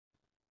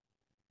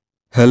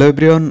Hello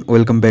everyone,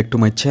 welcome back to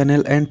my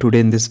channel, and today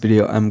in this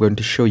video I'm going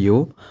to show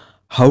you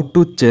how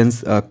to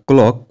change a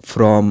clock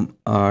from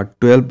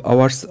 12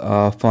 hours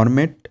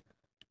format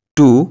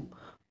to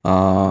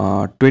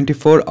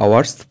 24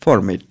 hours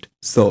format.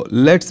 So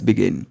let's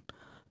begin.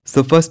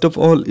 So first of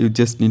all, you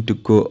just need to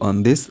go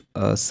on this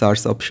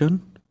search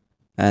option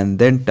and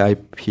then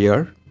type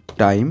here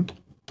time,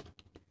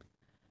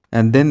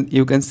 and then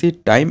you can see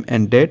time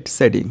and date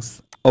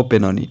settings.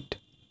 Open on it.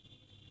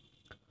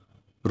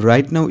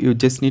 Right now you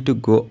just need to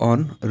go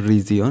on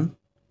region,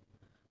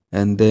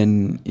 and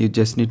then you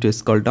just need to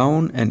scroll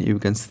down and you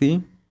can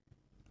see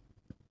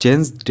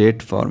change date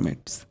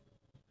formats.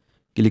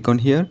 Click on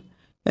here,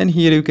 and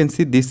here you can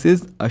see this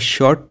is a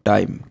short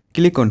time.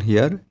 Click on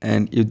here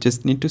and you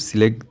just need to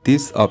select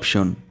this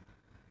option.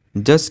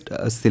 Just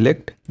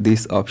select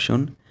this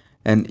option,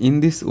 and in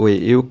this way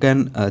you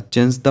can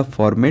change the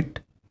format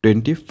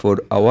 24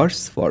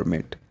 hours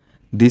format.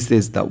 This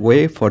is the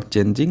way for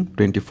changing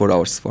 24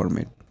 hours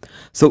format.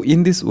 So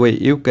in this way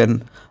you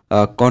can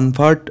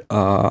convert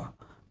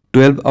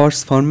 12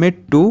 hours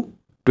format to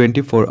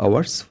 24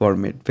 hours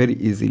format very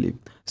easily.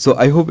 So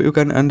I hope you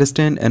can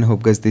understand, and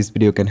hope guys this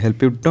video can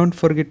help you. Don't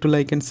forget to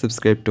like and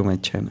subscribe to my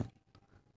channel.